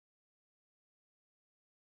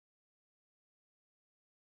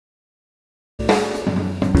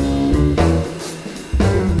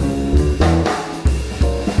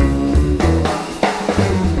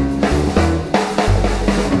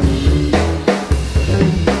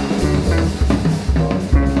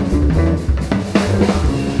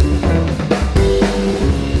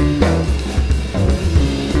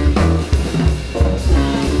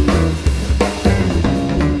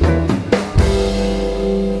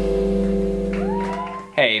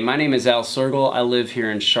Hey, my name is Al Sergel. I live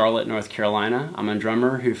here in Charlotte, North Carolina. I'm a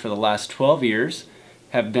drummer who for the last 12 years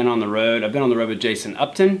have been on the road. I've been on the road with Jason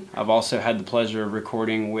Upton. I've also had the pleasure of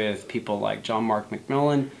recording with people like Mark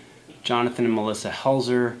McMillan, Jonathan and Melissa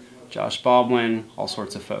Helzer, Josh Baldwin, all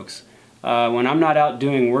sorts of folks. When I'm not out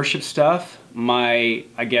doing worship stuff, my,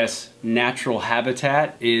 I guess, natural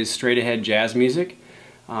habitat is straight ahead jazz music.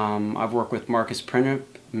 I've worked with Marcus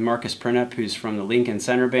Printup, who's from the Lincoln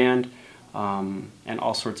Center Band, and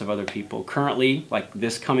all sorts of other people. Currently, like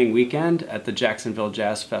this coming weekend at the Jacksonville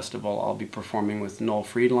Jazz Festival, I'll be performing with Noel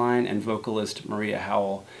Friedline and vocalist Maria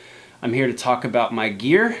Howell. I'm here to talk about my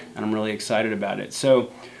gear, and I'm really excited about it. So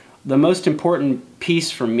the most important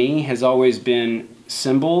piece for me has always been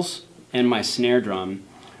cymbals and my snare drum,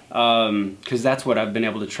 because that's what I've been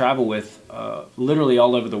able to travel with literally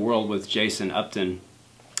all over the world with Jason Upton.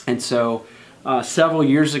 And so several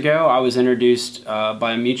years ago, I was introduced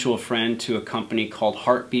by a mutual friend to a company called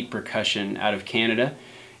Heartbeat Percussion out of Canada,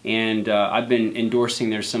 and I've been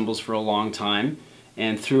endorsing their cymbals for a long time.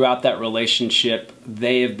 And throughout that relationship,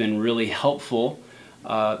 they have been really helpful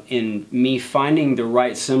in me finding the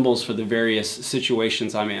right cymbals for the various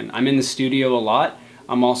situations I'm in. I'm in the studio a lot.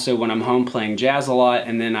 I'm also, when I'm home, playing jazz a lot,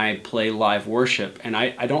 and then I play live worship. And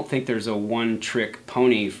I don't think there's a one-trick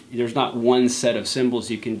pony. There's not one set of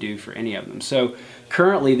cymbals you can do for any of them. So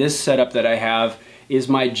currently this setup that I have is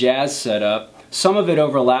my jazz setup. Some of it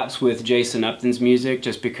overlaps with Jason Upton's music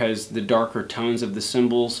just because the darker tones of the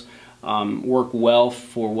cymbals work well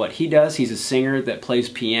for what he does. He's a singer that plays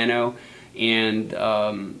piano, and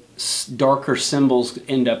darker cymbals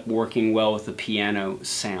end up working well with the piano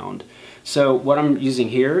sound. So what I'm using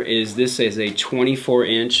here is, this is a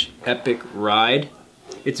 24-inch Epic Ride.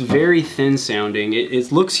 It's very thin sounding.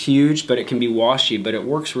 It looks huge, but it can be washy, but it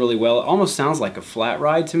works really well. It almost sounds like a flat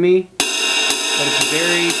ride to me, but it's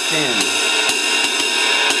very thin.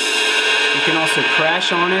 You can also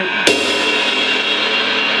crash on it.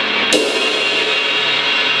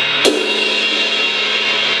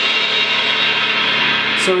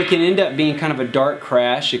 So it can end up being kind of a dark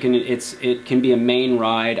crash. It can be a main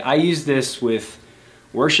ride. I use this with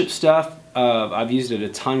worship stuff. I've used it a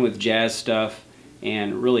ton with jazz stuff,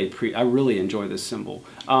 and I really enjoy this cymbal.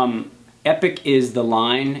 Epic is the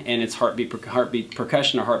line, and it's heartbeat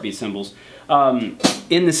percussion or heartbeat cymbals.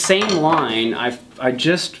 In the same line, I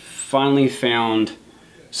just finally found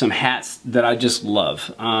some hats that I just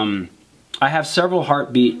love. I have several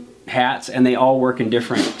heartbeat hats, and they all work in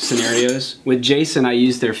different scenarios. With Jason, I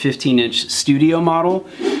use their 15-inch studio model,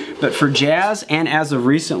 but for jazz, and as of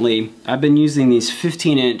recently, I've been using these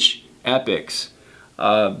 15-inch Epics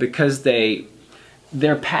because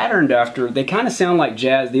they're patterned after, they kind of sound like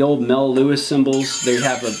jazz, the old Mel Lewis cymbals. They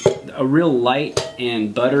have a real light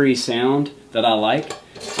and buttery sound that I like.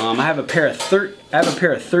 I have a pair of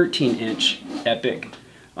 13-inch Epic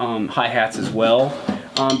hi-hats as well.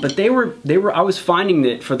 But I was finding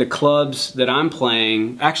that for the clubs that I'm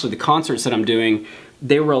playing, actually the concerts that I'm doing,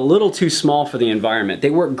 they were a little too small for the environment.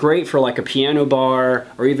 They work great for like a piano bar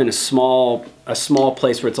or even a small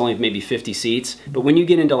place where it's only maybe 50 seats. But when you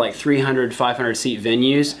get into like 300, 500 seat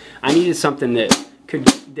venues, I needed something that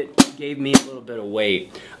gave me a little bit of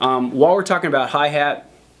weight. While we're talking about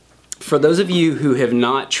hi-hat, for those of you who have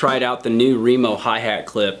not tried out the new Remo hi-hat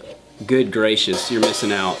clip, good gracious, you're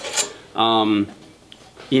missing out.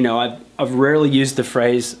 You know, I've rarely used the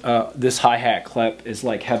phrase, this hi-hat clip is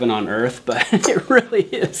like heaven on earth, but it really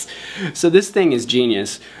is. So this thing is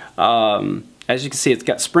genius. As you can see, it's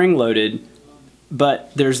got spring-loaded,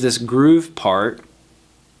 but there's this groove part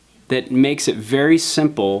that makes it very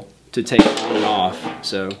simple to take on and off.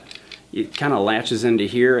 So it kind of latches into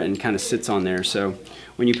here and kind of sits on there. So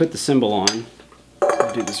when you put the cymbal on,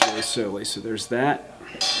 I'll do this really slowly. So there's that.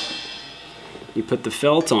 You put the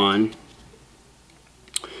felt on,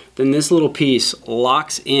 then this little piece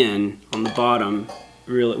locks in on the bottom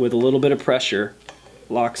really with a little bit of pressure,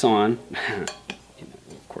 locks on.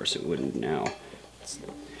 Of course it wouldn't now.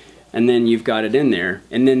 And then you've got it in there,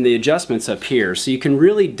 and then the adjustment's up here, so you can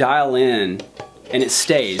really dial in and it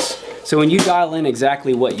stays. So when you dial in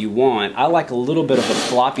exactly what you want, I like a little bit of a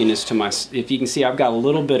floppiness to my, if you can see, I've got a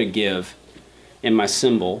little bit of give in my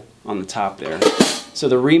cymbal on the top there. So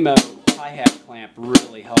the Remo hi-hat clamp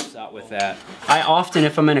really helps out with that. I often,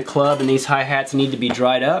 if I'm in a club and these hi-hats need to be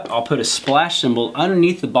dried up, I'll put a splash cymbal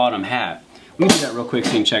underneath the bottom hat. Let me do that real quick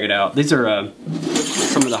so you can check it out. These are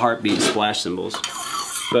some of the heartbeat splash cymbals.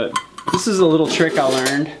 But this is a little trick I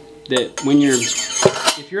learned, that when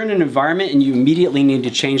if you're in an environment and you immediately need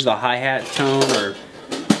to change the hi-hat tone, or,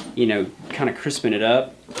 you know, kind of crisping it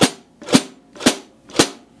up,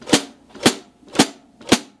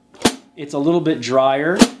 it's a little bit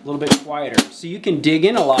drier, a little bit quieter. So you can dig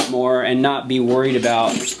in a lot more and not be worried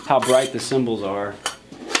about how bright the cymbals are.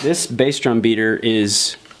 This bass drum beater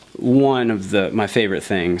is one of my favorite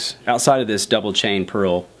things, outside of this double chain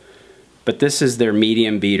pearl. But this is their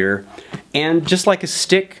medium beater. And just like a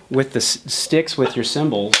stick with the sticks with your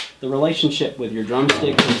cymbals, the relationship with your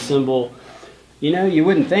drumstick and the cymbal, you know, you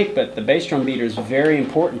wouldn't think, but the bass drum beater is very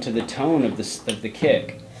important to the tone of the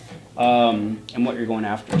kick and what you're going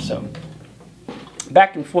after. So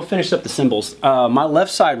back and we'll finish up the cymbals. My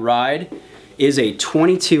left side ride is a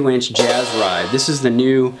 22-inch jazz ride. This is the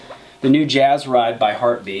new jazz ride by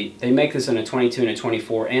Heartbeat. They make this in a 22 and a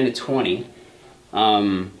 24 and a 20.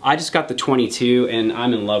 I just got the 22 and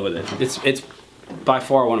I'm in love with it. It's by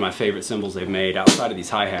far one of my favorite cymbals they've made outside of these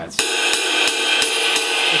hi-hats.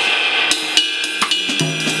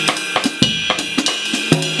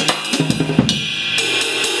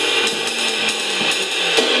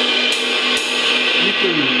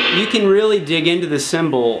 You can really dig into the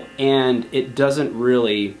cymbal and it doesn't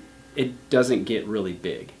get really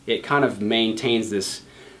big. It kind of maintains this,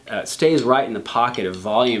 stays right in the pocket of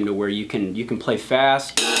volume to where you can play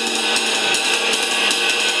fast.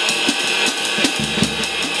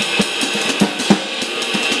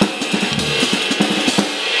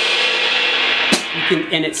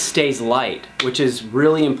 And it stays light, which is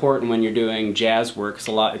really important when you're doing jazz work.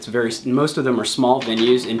 Most of them are small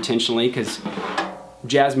venues intentionally because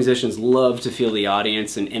jazz musicians love to feel the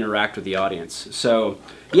audience and interact with the audience. So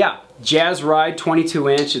yeah, jazz ride,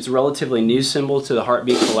 22-inch. It's a relatively new cymbal to the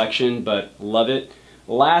Heartbeat collection, but love it.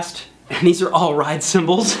 Last, and these are all ride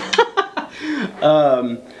cymbals.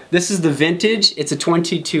 This is the vintage. It's a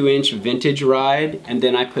 22-inch vintage ride, and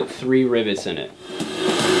then I put 3 rivets in it.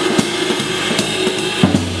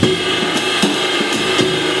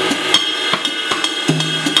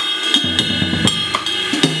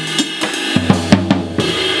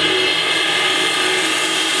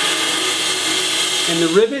 And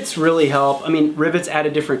the rivets really help. I mean, rivets add a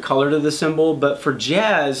different color to the cymbal, but for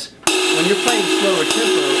jazz, when you're playing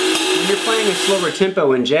a slower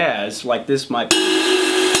tempo in jazz, like this might be.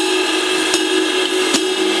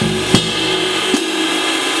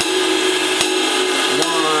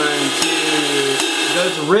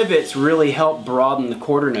 Those rivets really help broaden the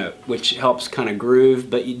quarter note, which helps kind of groove,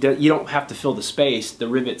 but you don't have to fill the space. The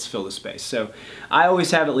rivets fill the space. So I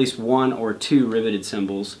always have at least 1 or 2 riveted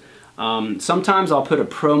cymbals. Sometimes I'll put a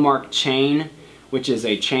ProMark chain, which is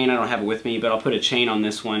a chain, I don't have it with me, but I'll put a chain on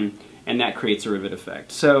this one and that creates a rivet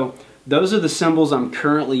effect. So those are the cymbals I'm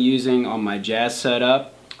currently using on my jazz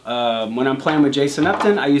setup. When I'm playing with Jason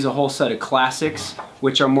Upton, I use a whole set of classics,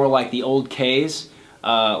 which are more like the old Ks,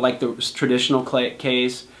 like the traditional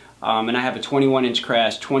Ks. And I have a 21-inch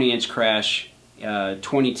crash, 20-inch crash,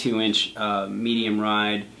 22-inch medium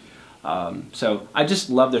ride. So I just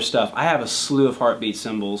love their stuff. I have a slew of Heartbeat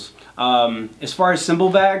cymbals. As far as cymbal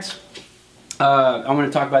bags, I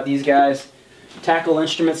want to talk about these guys. Tackle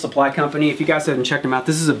Instrument Supply Company. If you guys haven't checked them out,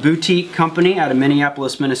 this is a boutique company out of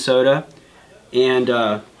Minneapolis, Minnesota.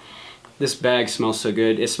 And this bag smells so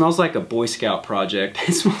good. It smells like a Boy Scout project.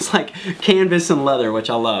 It smells like canvas and leather, which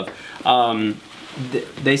I love.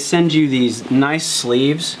 They send you these nice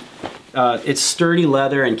sleeves. It's sturdy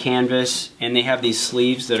leather and canvas, and they have these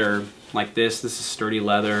sleeves that are like this. This is sturdy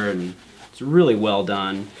leather, and it's really well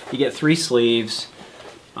done. You get 3 sleeves.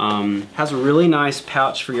 Has a really nice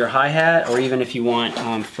pouch for your hi-hat, or even if you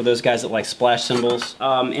want, for those guys that like splash cymbals.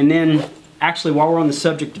 And then, actually, while we're on the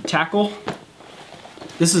subject of tackle,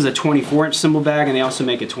 this is a 24-inch cymbal bag, and they also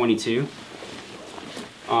make a 22.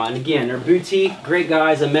 And again, they're boutique, great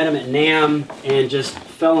guys. I met them at NAMM and just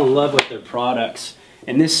fell in love with their products.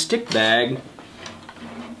 And this stick bag,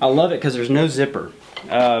 I love it because there's no zipper.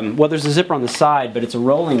 Well, there's a zipper on the side, but it's a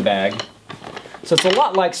rolling bag. So it's a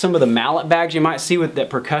lot like some of the mallet bags you might see that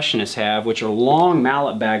percussionists have, which are long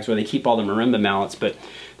mallet bags where they keep all the marimba mallets. But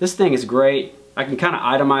this thing is great. I can kind of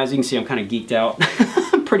itemize. You can see I'm kind of geeked out.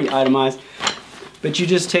 I'm pretty itemized. But you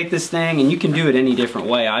just take this thing, and you can do it any different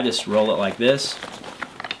way. I just roll it like this.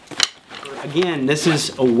 Again, this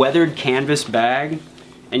is a weathered canvas bag.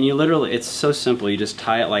 And you literally, it's so simple. You just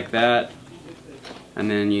tie it like that, and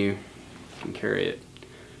then you can carry it.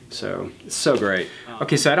 So, it's so great.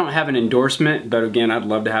 Okay, so I don't have an endorsement, but again, I'd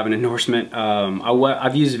love to have an endorsement.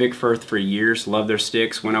 I've used Vic Firth for years, love their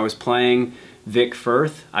sticks. When I was playing Vic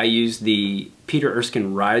Firth, I used the Peter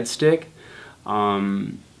Erskine ride stick,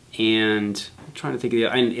 and I'm trying to think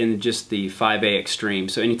of and just the 5A Extreme.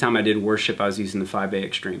 So anytime I did worship, I was using the 5A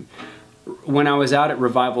Extreme. when I was out at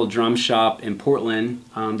Revival Drum Shop in Portland,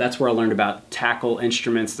 that's where I learned about tackle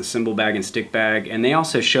instruments, the cymbal bag and stick bag, and they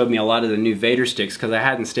also showed me a lot of the new Vater sticks because I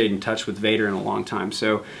hadn't stayed in touch with Vater in a long time.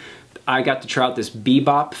 So I got to try out this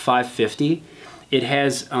Bebop 550. It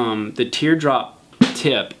has the teardrop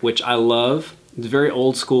tip, which I love. It's very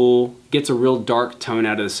old school, gets a real dark tone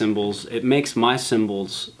out of the cymbals. It makes my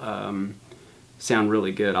cymbals sound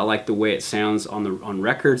really good. I like the way it sounds on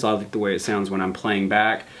records. I like the way it sounds when I'm playing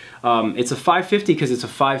back. It's a 550 because it's a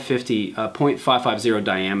 550 .550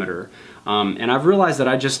 diameter, and I've realized that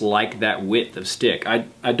I just like that width of stick.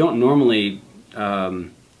 I don't normally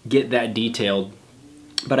get that detailed,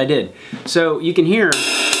 but I did. So you can hear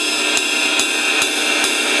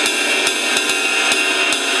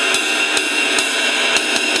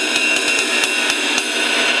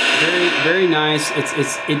very nice.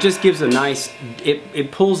 It just gives a nice,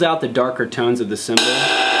 it pulls out the darker tones of the cymbal.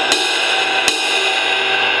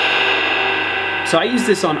 So I use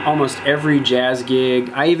this on almost every jazz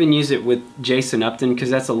gig. I even use it with Jason Upton because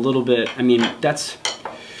that's a little bit, I mean, that's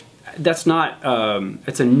not,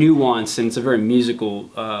 it's a nuance and it's a very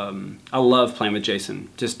musical, I love playing with Jason.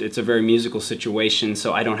 Just, it's a very musical situation,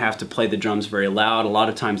 so I don't have to play the drums very loud. A lot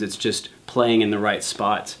of times it's just playing in the right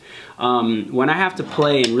spots. When I have to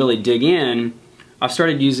play and really dig in, I've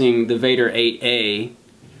started using the Vater 8A,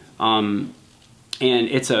 and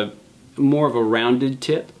it's a more of a rounded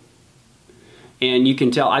tip. And you can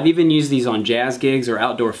tell, I've even used these on jazz gigs or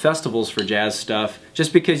outdoor festivals for jazz stuff,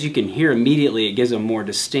 just because you can hear immediately it gives a more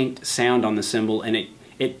distinct sound on the cymbal, and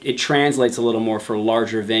it translates a little more for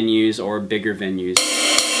larger venues or bigger venues.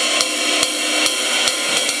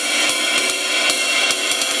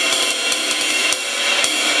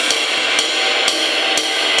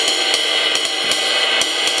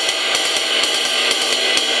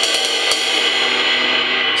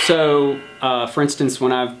 So, for instance,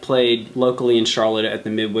 when I've played locally in Charlotte at the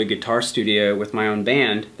Midwood Guitar Studio with my own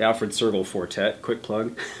band, the Alfred Sergel IVtet, quick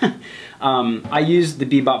plug, I use the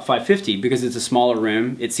Bebop 550 because it's a smaller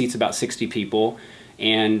room, it seats about 60 people,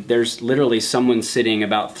 and there's literally someone sitting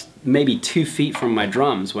about maybe 2 feet from my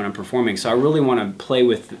drums when I'm performing. So I really want to play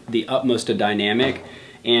with the utmost of dynamic,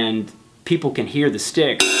 and people can hear the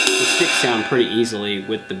sticks sound pretty easily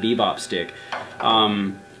with the Bebop stick.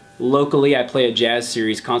 Locally, I play a jazz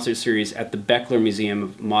series, concert series at the Beckler Museum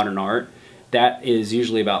of Modern Art. That is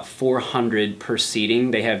usually about 400 per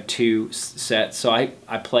seating. They have 2 sets, so I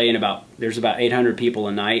play in there's about 800 people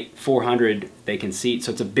a night, 400 they can seat,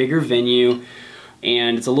 so it's a bigger venue,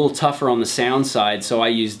 and it's a little tougher on the sound side, so I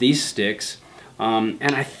use these sticks. And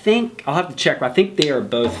I think, I'll have to check, but I think they are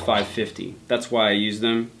both 550. That's why I use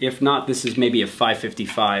them. If not, this is maybe a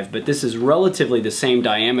 555, but this is relatively the same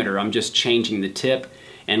diameter. I'm just changing the tip.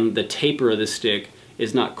 And the taper of the stick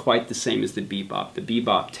is not quite the same as the Bebop. The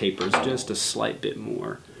Bebop tapers just a slight bit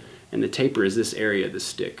more. And the taper is this area of the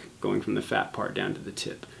stick, going from the fat part down to the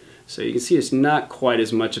tip. So you can see it's not quite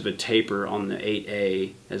as much of a taper on the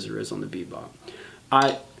 8A as there is on the Bebop.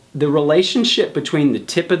 The relationship between the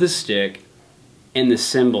tip of the stick and the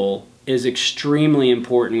cymbal is extremely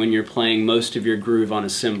important when you're playing most of your groove on a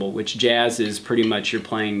cymbal, which jazz is pretty much you're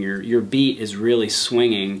playing your beat is really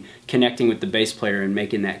swinging, connecting with the bass player and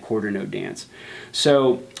making that quarter note dance.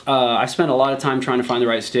 So I spent a lot of time trying to find the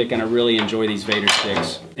right stick, and I really enjoy these Vater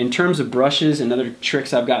sticks. In terms of brushes and other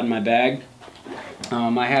tricks I've got in my bag,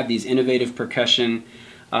 I have these innovative percussion.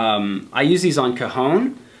 I use these on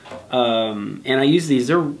cajon, and I use these,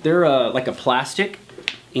 they're like a plastic.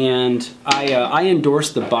 And I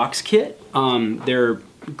endorse the box kit. They're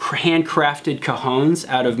handcrafted cajons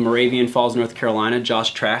out of Moravian Falls, North Carolina.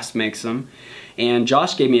 Josh Trask makes them. And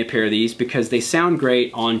Josh gave me a pair of these because they sound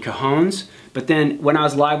great on cajons. But then when I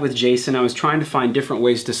was live with Jason, I was trying to find different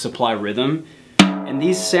ways to supply rhythm. And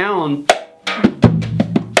these sound...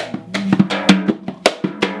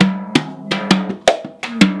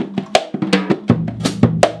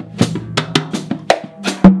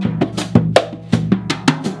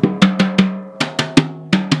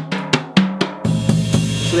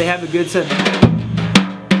 So they have a good set.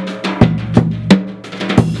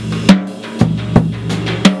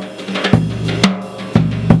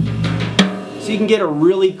 So you can get a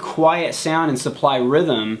really quiet sound and supply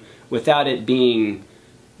rhythm without it being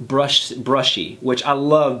brushy, which I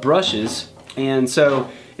love brushes. And so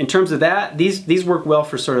in terms of that, these work well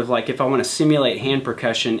for sort of like if I want to simulate hand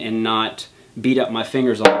percussion and not beat up my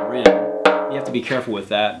fingers on the rim. You have to be careful with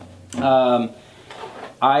that.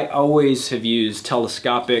 I always have used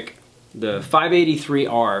telescopic, the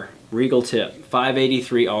 583R Regal tip,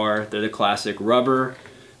 583R, they're the classic rubber,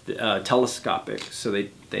 telescopic, so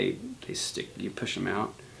they stick, you push them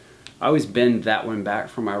out. I always bend that one back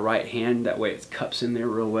from my right hand, that way it cups in there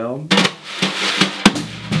real well.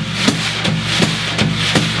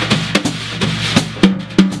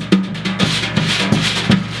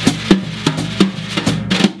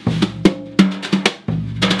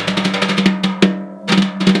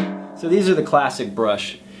 So these are the classic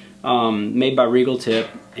brush, made by Regal Tip,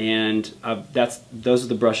 and those are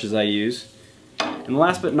the brushes I use. And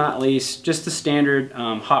last but not least, just the standard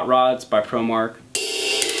hot rods by ProMark.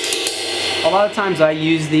 A lot of times I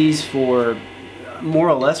use these for more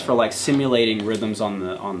or less for like simulating rhythms on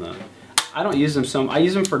the. I don't use them I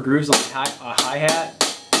use them for grooves on a hi-hat,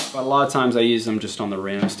 but a lot of times I use them just on the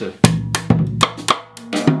rims to.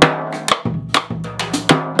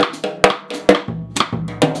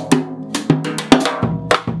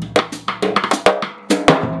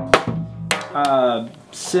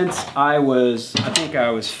 Since I think I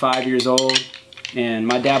was 5 years old, and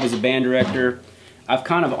my dad was a band director, I've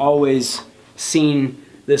kind of always seen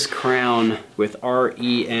this crown with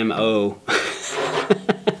R-E-M-O.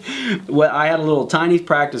 Well, I had a little tiny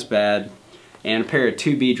practice pad and a pair of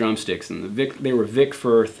 2B drumsticks, and they were Vic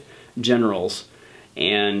Firth Generals,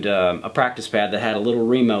 and a practice pad that had a little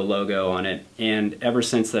Remo logo on it. And ever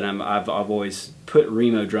since then, I've always put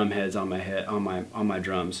Remo drum heads on my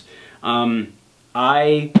drums.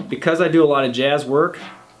 Because I do a lot of jazz work,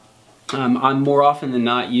 I'm more often than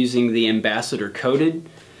not using the Ambassador coated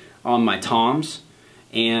on my toms,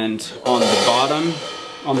 and on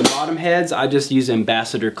the bottom heads I just use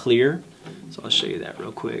Ambassador clear. So I'll show you that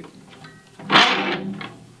real quick.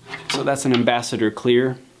 So that's an Ambassador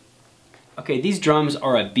clear. Okay, these drums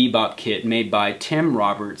are a bebop kit made by Tim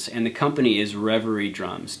Roberts, and the company is Reverie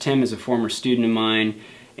Drums. Tim is a former student of mine,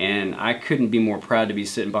 and I couldn't be more proud to be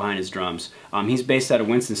sitting behind his drums. He's based out of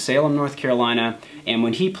Winston-Salem, North Carolina, and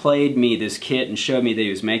when he played me this kit and showed me that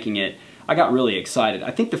he was making it, I got really excited.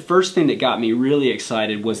 I think the first thing that got me really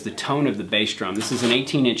excited was the tone of the bass drum. This is an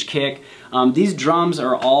 18-inch kick. These drums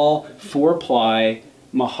are all 4-ply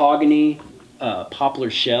mahogany poplar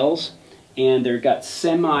shells, and they've got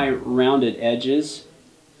semi-rounded edges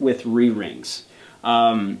with re-rings.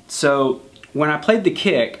 So when I played the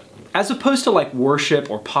kick, as opposed to like worship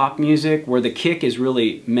or pop music where the kick is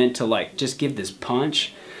really meant to like just give this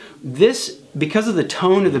punch, because of the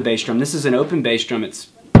tone of the bass drum, this is an open bass drum, it's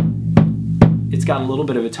got a little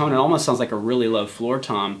bit of a tone. It almost sounds like a really low floor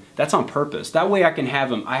tom. That's on purpose. That way I can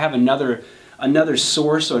have another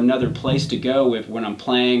source or another place to go with when I'm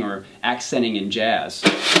playing or accenting in jazz.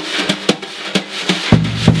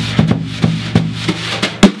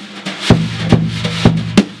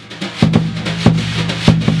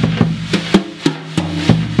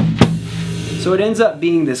 So it ends up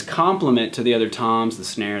being this complement to the other toms, the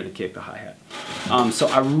snare, the kick, the hi-hat. So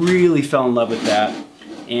I really fell in love with that,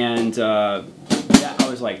 and yeah, I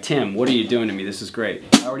was like, Tim, what are you doing to me? This is great.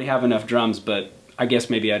 I already have enough drums, but I guess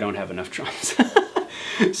maybe I don't have enough drums.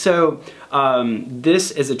 So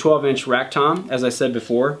this is a 12-inch rack tom, as I said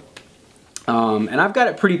before, and I've got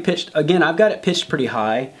it pretty pitched. Again, I've got it pitched pretty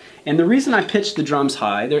high, and the reason I pitched the drums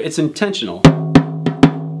high, it's intentional.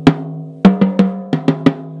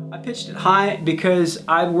 Pitched it high because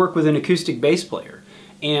I work with an acoustic bass player,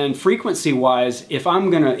 and frequency wise,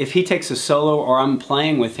 if he takes a solo or I'm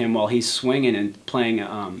playing with him while he's swinging and playing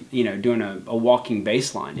you know, doing a walking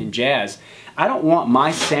bass line in jazz, I don't want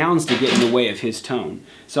my sounds to get in the way of his tone.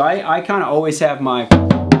 So I kind of always have my,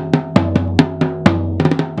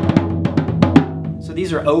 so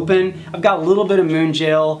these are open. I've got a little bit of moon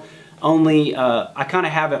gel. Only I kind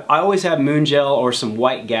of have it. I always have moon gel or some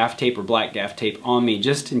white gaff tape or black gaff tape on me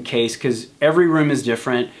just in case, because every room is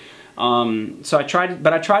different. So I try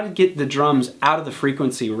to get the drums out of the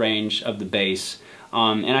frequency range of the bass,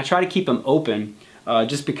 and I try to keep them open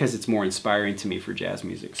just because it's more inspiring to me for jazz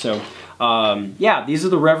music. So yeah, these are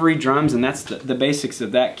the Reverie drums, and that's the basics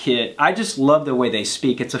of that kit. I just love the way they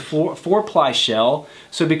speak. It's a 4-ply shell,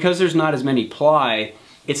 so because there's not as many ply,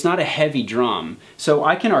 it's not a heavy drum, so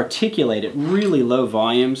I can articulate at really low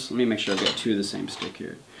volumes. Let me make sure I've got two of the same stick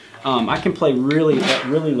here. I can play at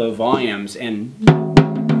really low volumes, and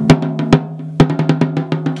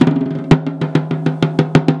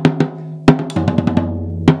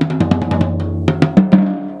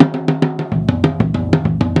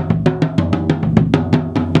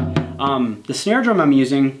the snare drum I'm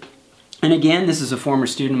using, and again, this is a former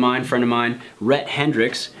student of mine, friend of mine, Rhett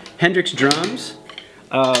Hendricks drums.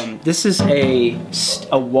 This is a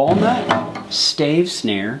walnut stave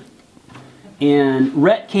snare, and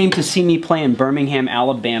Rhett came to see me play in Birmingham,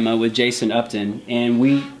 Alabama with Jason Upton, and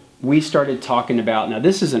we started talking about, now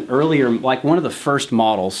this is an earlier, like one of the first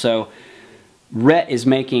models, so Rhett is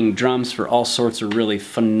making drums for all sorts of really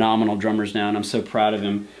phenomenal drummers now, and I'm so proud of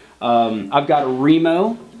him. I've got a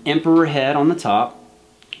Remo Emperor head on the top.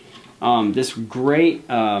 This great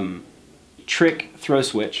trick throw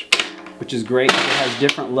switch, which is great. It has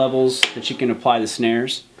different levels that you can apply the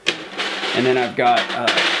snares. And then I've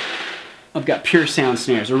got Pure Sound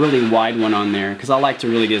snares, a really wide one on there, because I like to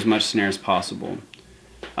really get as much snare as possible.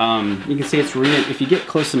 You can see it's if you get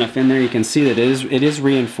close enough in there, you can see that it is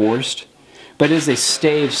reinforced, but it is a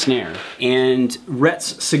stave snare. And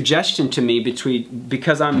Rhett's suggestion to me,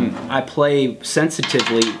 because I play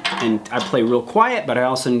sensitively and I play real quiet, but I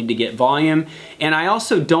also need to get volume, and I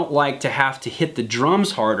also don't like to have to hit the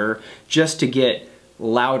drums harder just to get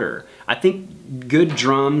louder. I think good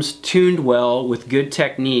drums tuned well with good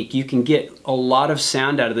technique, you can get a lot of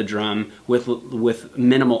sound out of the drum with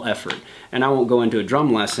minimal effort. And I won't go into a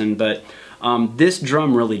drum lesson, but this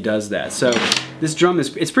drum really does that. So this drum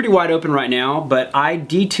it's pretty wide open right now, but I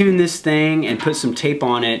detuned this thing and put some tape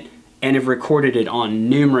on it and have recorded it on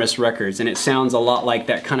numerous records, and it sounds a lot like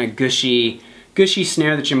that kind of gushy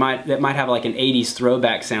snare that might have like an 80s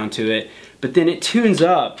throwback sound to it. But then it tunes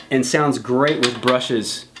up and sounds great with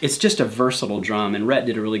brushes. It's just a versatile drum, and Rhett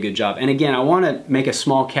did a really good job. And again, I want to make a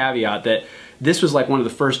small caveat that this was like one of the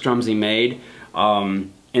first drums he made.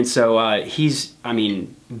 And so I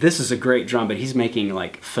mean, this is a great drum, but he's making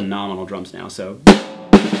like phenomenal drums now, so.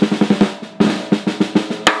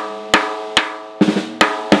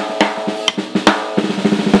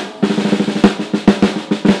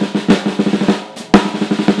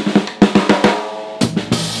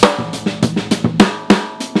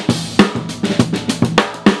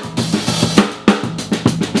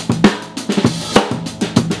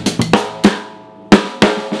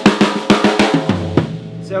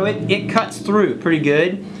 So it cuts through pretty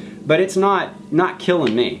good, but it's not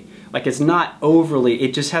killing me. Like, it's not overly,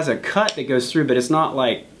 it just has a cut that goes through, but it's not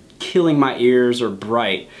like killing my ears or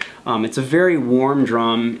bright. It's a very warm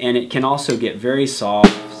drum, and it can also get very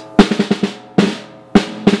soft.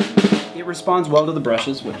 It responds well to the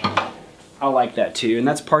brushes, which I like that too, and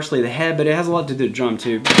that's partially the head, but it has a lot to do with the drum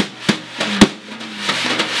too.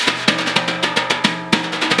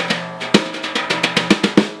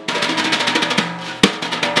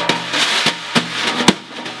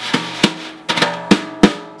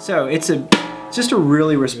 So it's just a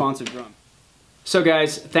really responsive drum. So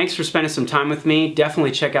guys, thanks for spending some time with me.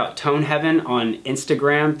 Definitely check out Tone Heaven on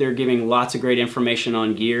Instagram. They're giving lots of great information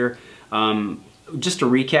on gear. Just to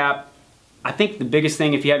recap, I think the biggest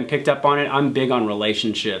thing, if you haven't picked up on it, I'm big on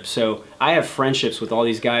relationships. So I have friendships with all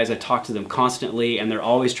these guys. I talk to them constantly, and they're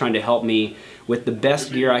always trying to help me with the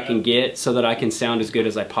best gear I can get so that I can sound as good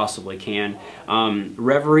as I possibly can.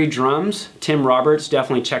 Reverie Drums, Tim Roberts,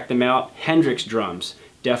 definitely check them out. Hendrix Drums,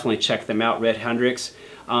 definitely check them out, Red Hendrix.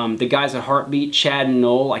 The guys at Heartbeat, Chad and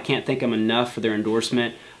Noel, I can't thank them enough for their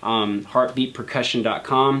endorsement.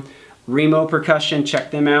 Heartbeatpercussion.com. Remo Percussion, check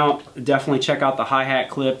them out. Definitely check out the hi-hat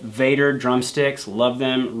clip. Vader drumsticks, love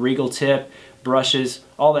them. Regal tip, brushes,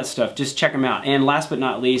 all that stuff. Just check them out. And last but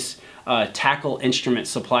not least, Tackle Instrument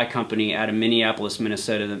Supply Company out of Minneapolis,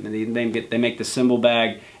 Minnesota. They make the cymbal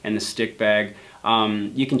bag and the stick bag.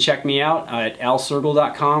 You can check me out at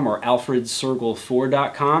alsergel.com or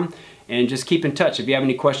alfredsergel4.com, and just keep in touch. If you have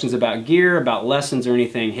any questions about gear, about lessons or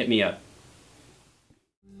anything, hit me up.